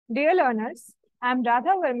Dear learners, I am Radha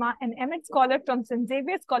Verma, an M.Ed scholar from St.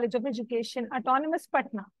 Xavier's College of Education, Autonomous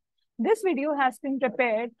Patna. This video has been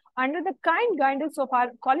prepared under the kind guidance of our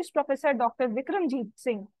college professor, Dr. Vikramjeet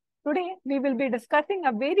Singh. Today, we will be discussing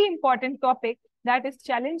a very important topic, that is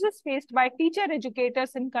challenges faced by teacher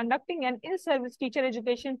educators in conducting an in-service teacher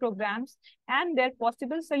education programs and their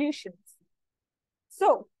possible solutions.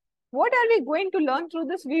 So, what are we going to learn through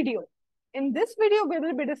this video? In this video, we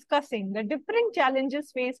will be discussing the different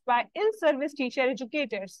challenges faced by in-service teacher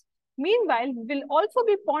educators. Meanwhile, we will also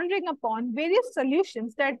be pondering upon various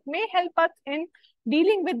solutions that may help us in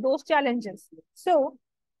dealing with those challenges. So,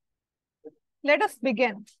 let us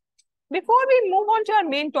begin. Before we move on to our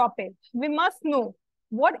main topic, we must know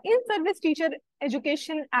what in-service teacher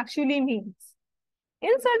education actually means.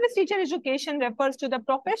 In-service teacher education refers to the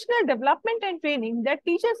professional development and training that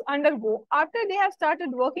teachers undergo after they have started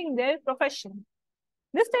working their profession.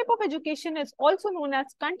 This type of education is also known as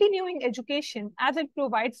continuing education, as it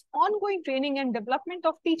provides ongoing training and development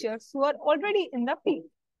of teachers who are already in the field.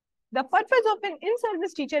 The purpose of an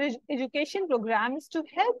in-service teacher education program is to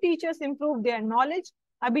help teachers improve their knowledge,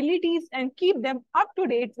 abilities, and keep them up to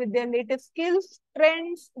date with their latest skills,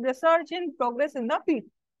 trends, research, and progress in the field.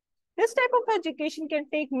 This type of education can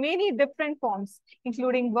take many different forms,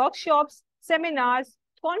 including workshops, seminars,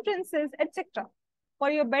 conferences, etc. For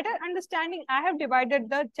your better understanding, I have divided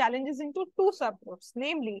the challenges into two subgroups,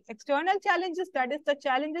 namely external challenges, that is the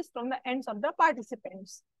challenges from the ends of the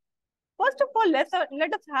participants. First of all,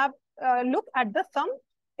 let us have a look at some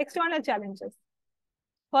external challenges.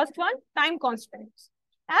 First one, time constraints.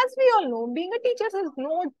 As we all know, being a teacher is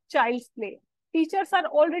no child's play. Teachers are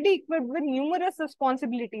already equipped with numerous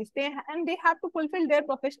responsibilities and they have to fulfill their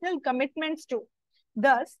professional commitments too.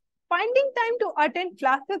 Thus, finding time to attend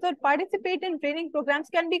classes or participate in training programs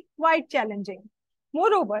can be quite challenging.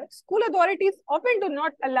 Moreover, school authorities often do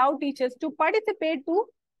not allow teachers to participate to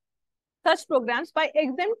such programs by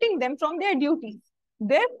exempting them from their duties.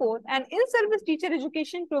 Therefore, an in-service teacher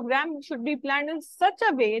education program should be planned in such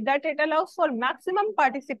a way that it allows for maximum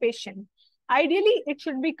participation. Ideally, it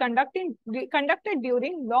should be conducted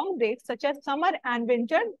during long breaks such as summer and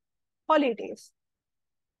winter holidays.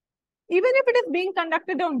 Even if it is being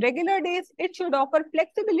conducted on regular days, it should offer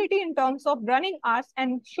flexibility in terms of running hours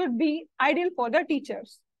and should be ideal for the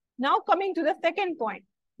teachers. Now coming to the second point,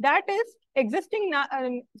 that is existing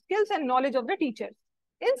skills and knowledge of the teachers.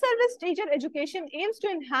 In-service teacher education aims to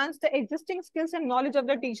enhance the existing skills and knowledge of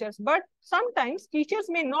the teachers, but sometimes teachers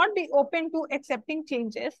may not be open to accepting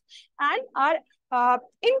changes and are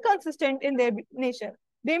inconsistent in their nature.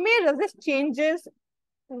 They may resist changes,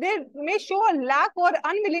 they may show a lack or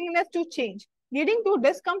unwillingness to change, leading to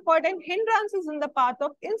discomfort and hindrances in the path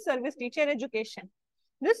of in-service teacher education.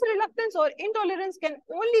 This reluctance or intolerance can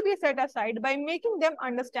only be set aside by making them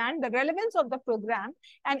understand the relevance of the program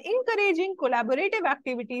and encouraging collaborative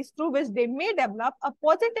activities through which they may develop a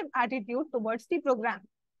positive attitude towards the program.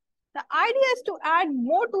 The idea is to add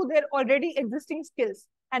more to their already existing skills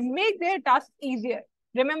and make their tasks easier.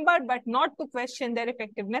 Remember, but not to question their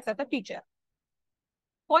effectiveness as a teacher.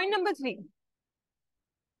 Point number 3,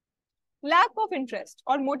 lack of interest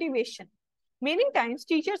or motivation. Many times,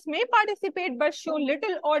 teachers may participate but show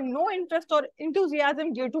little or no interest or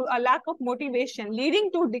enthusiasm due to a lack of motivation,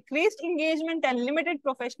 leading to decreased engagement and limited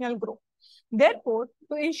professional growth. Therefore,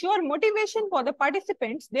 to ensure motivation for the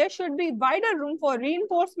participants, there should be wider room for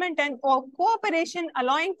reinforcement and cooperation,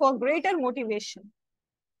 allowing for greater motivation.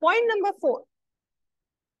 Point number 4,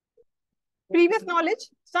 previous knowledge.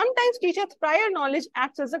 Sometimes teachers' prior knowledge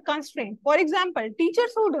acts as a constraint. For example,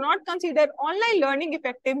 teachers who do not consider online learning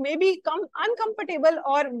effective may become uncomfortable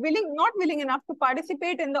or not willing enough to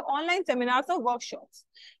participate in the online seminars or workshops.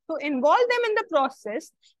 To involve them in the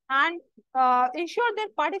process and ensure their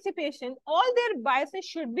participation, all their biases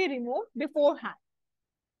should be removed beforehand.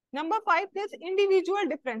 Number 5, there's individual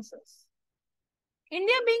differences.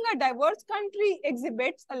 India, being a diverse country,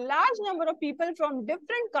 exhibits a large number of people from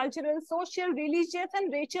different cultural, social, religious,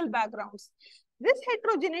 and racial backgrounds. This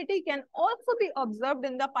heterogeneity can also be observed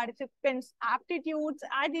in the participants' aptitudes,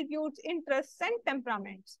 attitudes, interests, and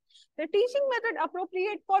temperaments. The teaching method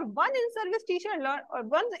appropriate for one in-service teacher or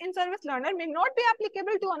one in-service learner may not be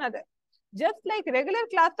applicable to another, just like regular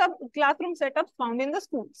classroom setups found in the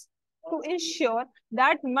schools. To ensure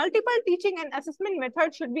that multiple teaching and assessment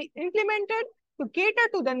methods should be implemented to cater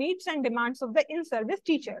to the needs and demands of the in-service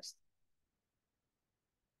teachers.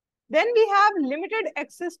 Then we have limited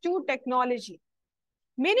access to technology.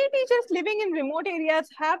 Many teachers living in remote areas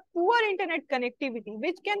have poor internet connectivity,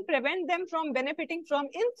 which can prevent them from benefiting from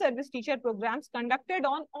in-service teacher programs conducted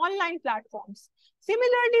on online platforms.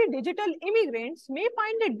 Similarly, digital immigrants may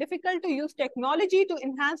find it difficult to use technology to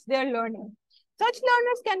enhance their learning. Such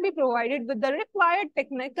learners can be provided with the required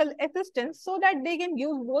technical assistance so that they can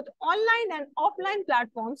use both online and offline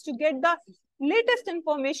platforms to get the latest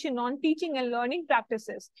information on teaching and learning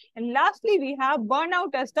practices. And lastly, we have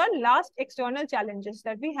burnout as the last external challenges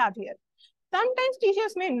that we have here. Sometimes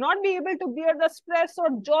teachers may not be able to bear the stress or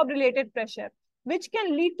job-related pressure, which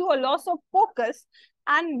can lead to a loss of focus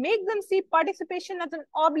and make them see participation as an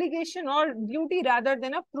obligation or duty rather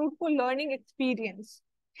than a fruitful learning experience.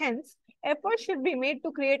 Hence, effort should be made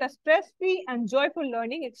to create a stress-free and joyful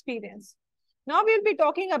learning experience. Now we'll be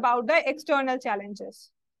talking about the external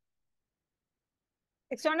challenges.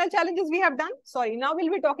 External challenges we have done. Sorry, now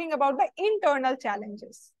we'll be talking about the internal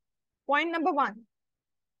challenges. Point number 1,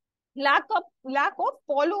 lack of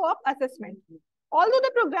follow-up assessment. Although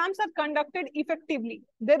the programs are conducted effectively,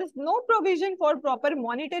 there is no provision for proper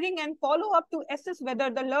monitoring and follow-up to assess whether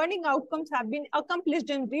the learning outcomes have been accomplished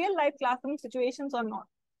in real-life classroom situations or not.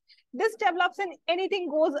 This develops an anything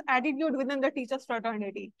goes attitude within the teachers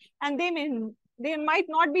fraternity, and they might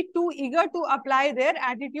not be too eager to apply their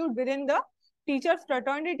attitude within the teachers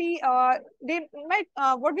fraternity. They might,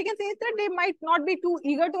 what we can say is that they might not be too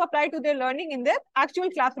eager to apply to their learning in their actual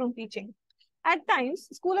classroom teaching. At times,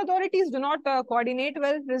 school authorities do not coordinate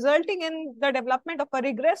well, resulting in the development of a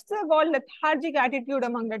regressive or lethargic attitude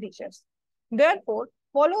among the teachers. Therefore,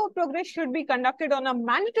 follow-up progress should be conducted on a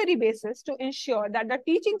mandatory basis to ensure that the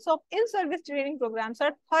teachings of in-service training programs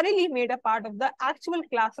are thoroughly made a part of the actual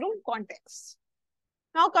classroom context.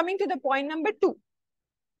 Now coming to the point number 2,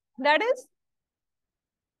 that is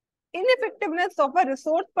ineffectiveness of a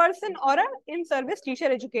resource person or an in-service teacher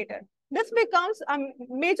educator. This becomes a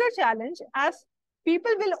major challenge as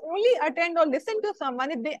people will only attend or listen to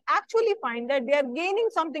someone if they actually find that they are gaining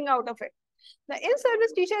something out of it. The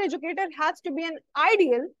in-service teacher educator has to be an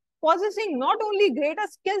ideal, possessing not only greater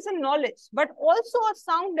skills and knowledge, but also a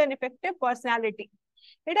sound and effective personality.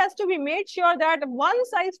 It has to be made sure that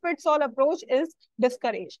one-size-fits-all approach is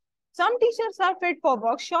discouraged. Some teachers are fit for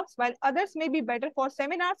workshops, while others may be better for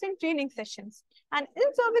seminars and training sessions. An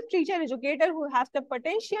in-service teacher educator who has the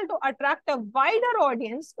potential to attract a wider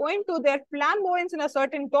audience owing to their flamboyance in a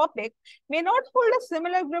certain topic may not hold a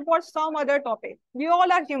similar grip on some other topic. We all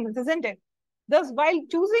are humans, isn't it? Thus, while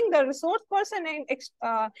choosing the resource person and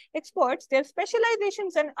experts, their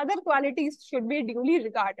specializations and other qualities should be duly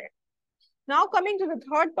regarded. Now coming to the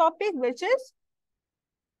third topic, which is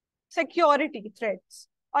security threats.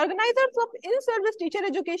 Organizers of in-service teacher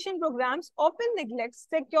education programs often neglect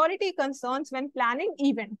security concerns when planning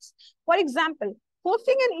events. For example,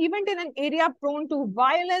 hosting an event in an area prone to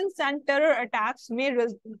violence and terror attacks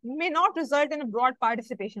may not result in a broad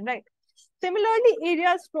participation, right? Similarly,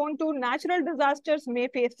 areas prone to natural disasters may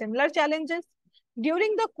face similar challenges.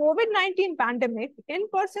 During the COVID-19 pandemic,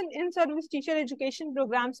 in-person in-service teacher education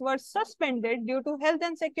programs were suspended due to health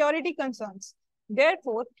and security concerns.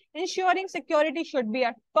 Therefore, ensuring security should be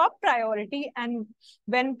a top priority, and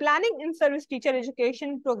when planning in-service teacher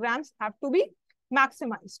education programs have to be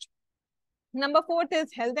maximized. Number 4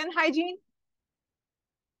 is health and hygiene.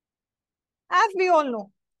 As we all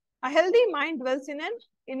know, a healthy mind dwells in a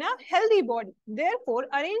healthy body. Therefore,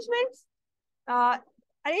 arrangements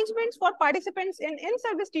for participants in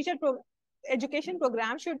in-service teacher education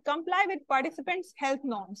programs should comply with participants' health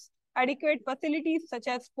norms. Adequate facilities such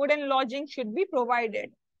as food and lodging should be provided.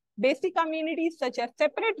 Basic amenities such as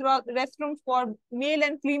separate restrooms for male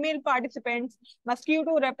and female participants,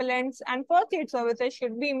 mosquito repellents, and first aid services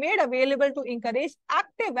should be made available to encourage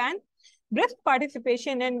active and brisk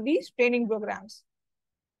participation in these training programs.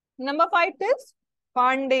 Number 5 is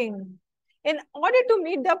funding. In order to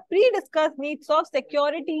meet the pre-discussed needs of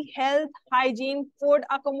security, health, hygiene, food,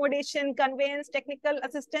 accommodation, conveyance, technical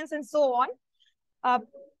assistance, and so on,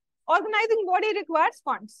 organizing body requires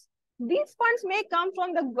funds. These funds may come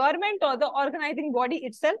from the government or the organizing body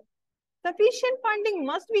itself. Sufficient funding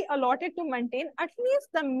must be allotted to maintain at least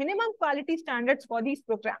the minimum quality standards for these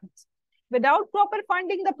programs. Without proper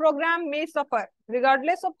funding, the program may suffer,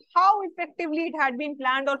 regardless of how effectively it had been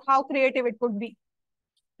planned or how creative it could be.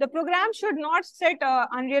 The program should not set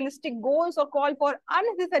unrealistic goals or call for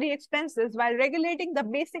unnecessary expenses while regulating the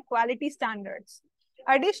basic quality standards.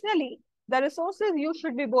 Additionally, the resources used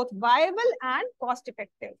should be both viable and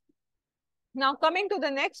cost-effective. Now, coming to the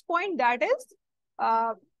next point, that is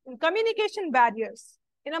communication barriers.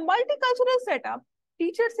 In a multicultural setup,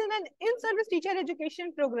 teachers in an in-service teacher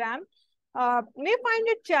education program may find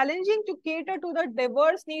it challenging to cater to the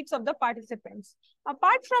diverse needs of the participants.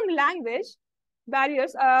 Apart from language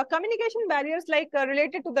barriers, communication barriers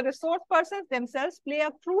related to the resource persons themselves play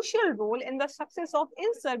a crucial role in the success of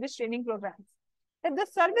in-service training programs. If the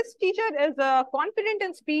service teacher is confident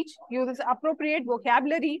in speech, uses appropriate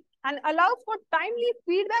vocabulary, and allows for timely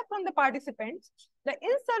feedback from the participants, the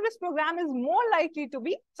in-service program is more likely to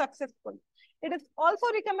be successful. It is also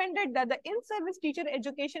recommended that the in-service teacher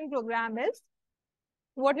education program is,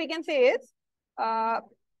 what we can say is,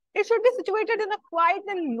 it should be situated in a quiet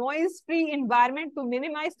and noise-free environment to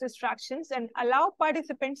minimize distractions and allow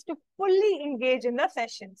participants to fully engage in the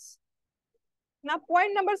sessions. Now,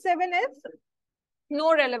 point number 7 is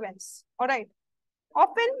no relevance. All right.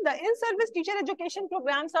 Often, the in-service teacher education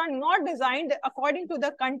programs are not designed according to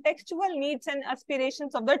the contextual needs and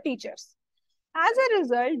aspirations of the teachers. As a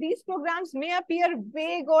result, these programs may appear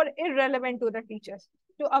vague or irrelevant to the teachers.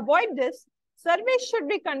 To avoid this, surveys should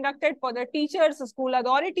be conducted for the teachers, school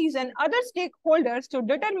authorities, and other stakeholders to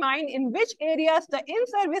determine in which areas the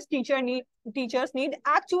in-service teachers need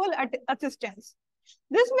actual assistance.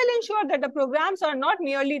 This will ensure that the programs are not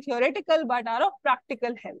merely theoretical, but are of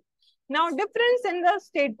practical help. Now, difference in the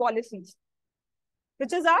state policies,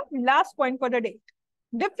 which is our last point for the day.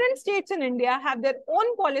 Different states in India have their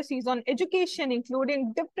own policies on education,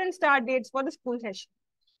 including different start dates for the school session.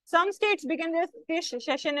 Some states begin their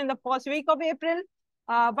session in the first week of April,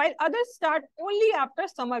 while others start only after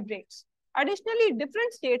summer breaks. Additionally,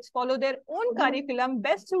 different states follow their own curriculum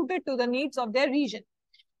best suited to the needs of their region.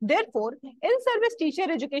 Therefore, in-service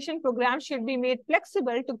teacher education programs should be made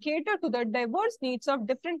flexible to cater to the diverse needs of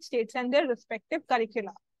different states and their respective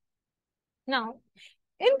curricula. Now,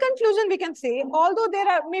 in conclusion, we can say, although there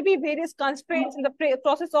are maybe various constraints in the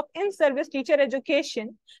process of in-service teacher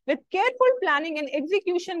education, with careful planning and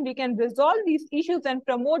execution, we can resolve these issues and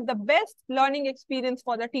promote the best learning experience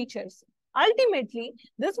for the teachers. Ultimately,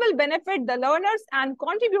 this will benefit the learners and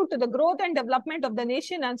contribute to the growth and development of the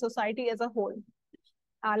nation and society as a whole.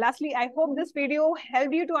 Lastly, I hope this video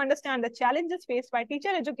helped you to understand the challenges faced by teacher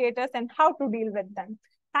educators and how to deal with them.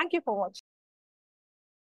 Thank you for watching.